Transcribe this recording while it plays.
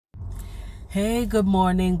Hey, good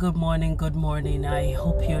morning, good morning, good morning. I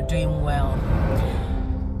hope you're doing well.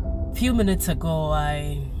 A few minutes ago,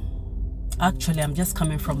 I'm just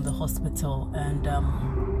coming from the hospital, and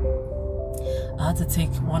I had to take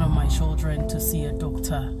one of my children to see a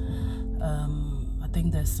doctor. I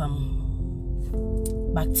think there's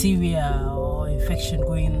some bacteria or infection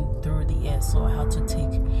going through the air, so I had to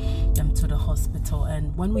take them to the hospital.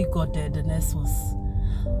 And when we got there, the nurse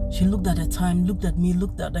she looked at the time, looked at me,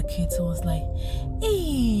 looked at the kids, and was like,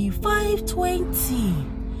 hey, 5:20.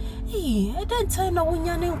 Hey, I didn't tell you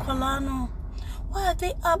why are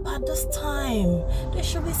they up at this time? They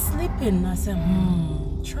should be sleeping. I said,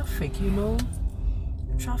 traffic,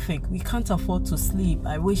 traffic. We can't afford to sleep.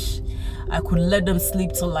 I wish I could let them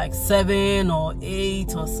sleep till like 7 or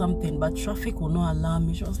 8 or something, but traffic will not allow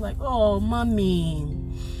me. She was like, oh, mommy.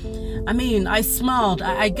 I mean, I smiled.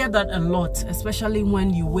 I get that a lot, especially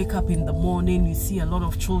when you wake up in the morning, you see a lot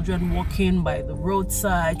of children walking by the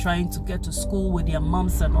roadside, trying to get to school with their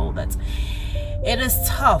moms and all that. It is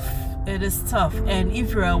tough. It is tough. And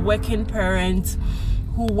if you're a working parent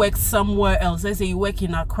who works somewhere else, let's say you work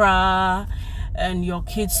in Accra, and your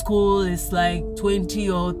kid's school is like 20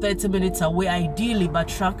 or 30 minutes away, ideally, but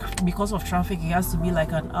because of traffic, it has to be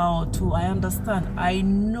like an hour or two. I understand. I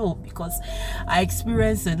know, because I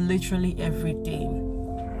experience it literally every day.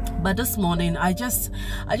 But this morning, I just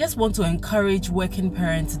want to encourage working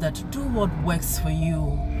parents that do what works for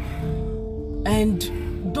you, and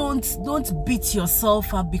don't beat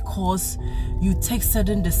yourself up because you take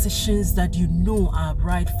certain decisions that you know are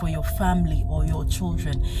right for your family or your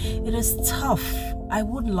children. It is tough. I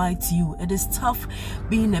wouldn't lie to you. It is tough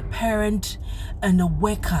being a parent and a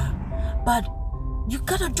worker, but you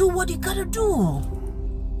gotta do what you gotta do.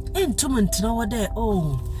 And two months nowadays,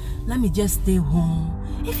 oh, let me just stay home.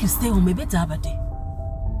 If you stay home, maybe it's a day.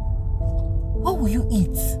 What will you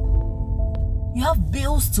eat? You have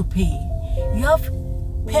bills to pay. You have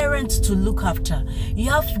parents to look after.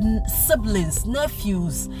 You have siblings,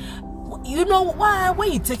 nephews. You know why?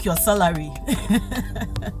 When you take your salary,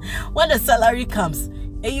 when the salary comes,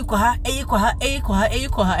 and you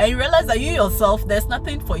realize that you yourself, there's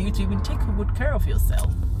nothing for you to even take good care of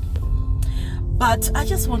yourself. But I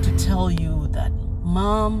just want to tell you that,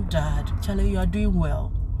 mom, dad, Charlie, you are doing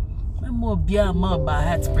well. More beer, more bad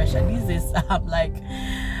heart pressure. These days, I'm like,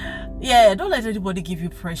 yeah, don't let anybody give you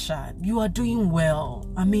pressure. You are doing well.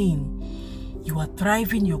 I mean, you are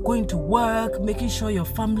thriving. You're going to work, making sure your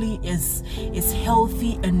family is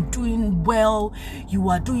healthy and doing well. You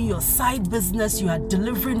are doing your side business. You are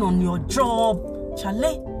delivering on your job.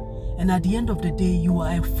 Chale. And at the end of the day, you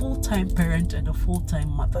are a full-time parent and a full-time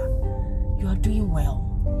mother. You are doing well.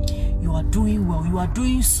 You are doing well. You are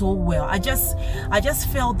doing so well. I just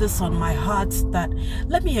felt this on my heart that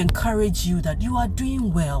let me encourage you that you are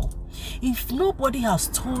doing well. If nobody has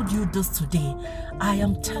told you this today, I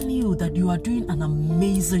am telling you that you are doing an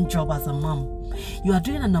amazing job as a mom. You are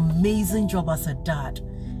doing an amazing job as a dad.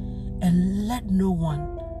 And let no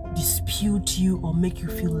one dispute you or make you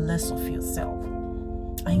feel less of yourself.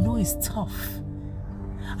 I know it's tough.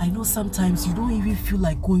 I know sometimes you don't even feel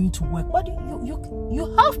like going to work, but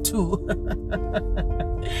you have to.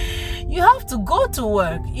 You have to go to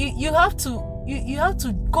work. You have to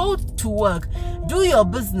go to work, do your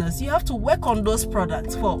business. You have to work on those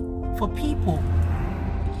products for people.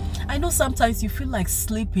 I know sometimes you feel like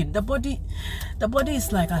sleeping. The body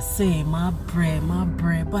is like, I say, my brain,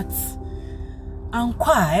 but I'm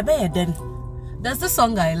quiet. Then there's this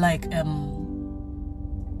song I like.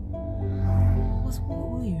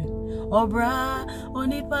 Obra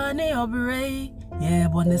onipane obre yeah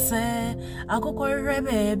bonne say akoko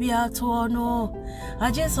rebe bi atono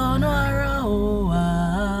ajeso no ara o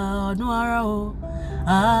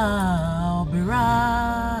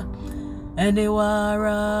obra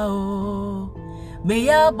enewara o me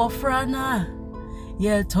ya bofrana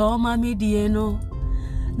ye toma mi dieno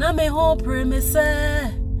na me ho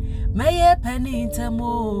premise Meye penny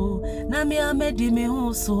temo, na mi amedi me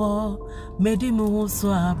huso, medi me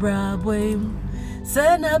huso abrabwe.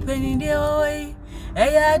 Sena penny de oi,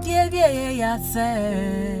 eya die ya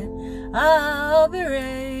se.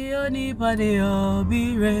 Obire, oni pade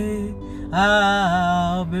obire,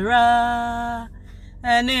 obira,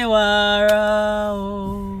 anywara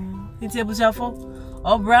o. It's a bushafo,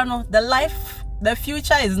 obrano. The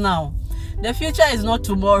future is now. The future is not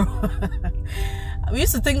tomorrow. We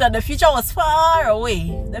used to think that the future was far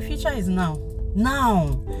away. The future is now.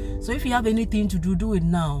 Now. So if you have anything to do, do it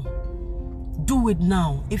now. Do it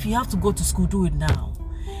now. If you have to go to school, do it now.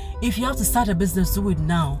 If you have to start a business, do it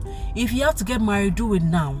now. If you have to get married, do it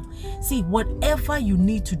now. See, whatever you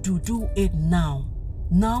need to do, do it now.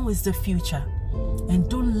 Now is the future. And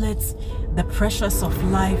don't let the pressures of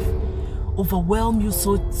life overwhelm you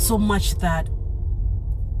so much that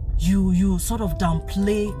you sort of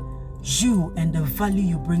downplay you and the value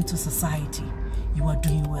you bring to society. You are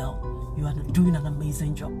doing well. You are doing an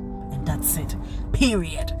amazing job. And that's it.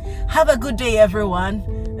 Period. Have a good day, everyone.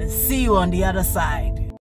 And see you on the other side.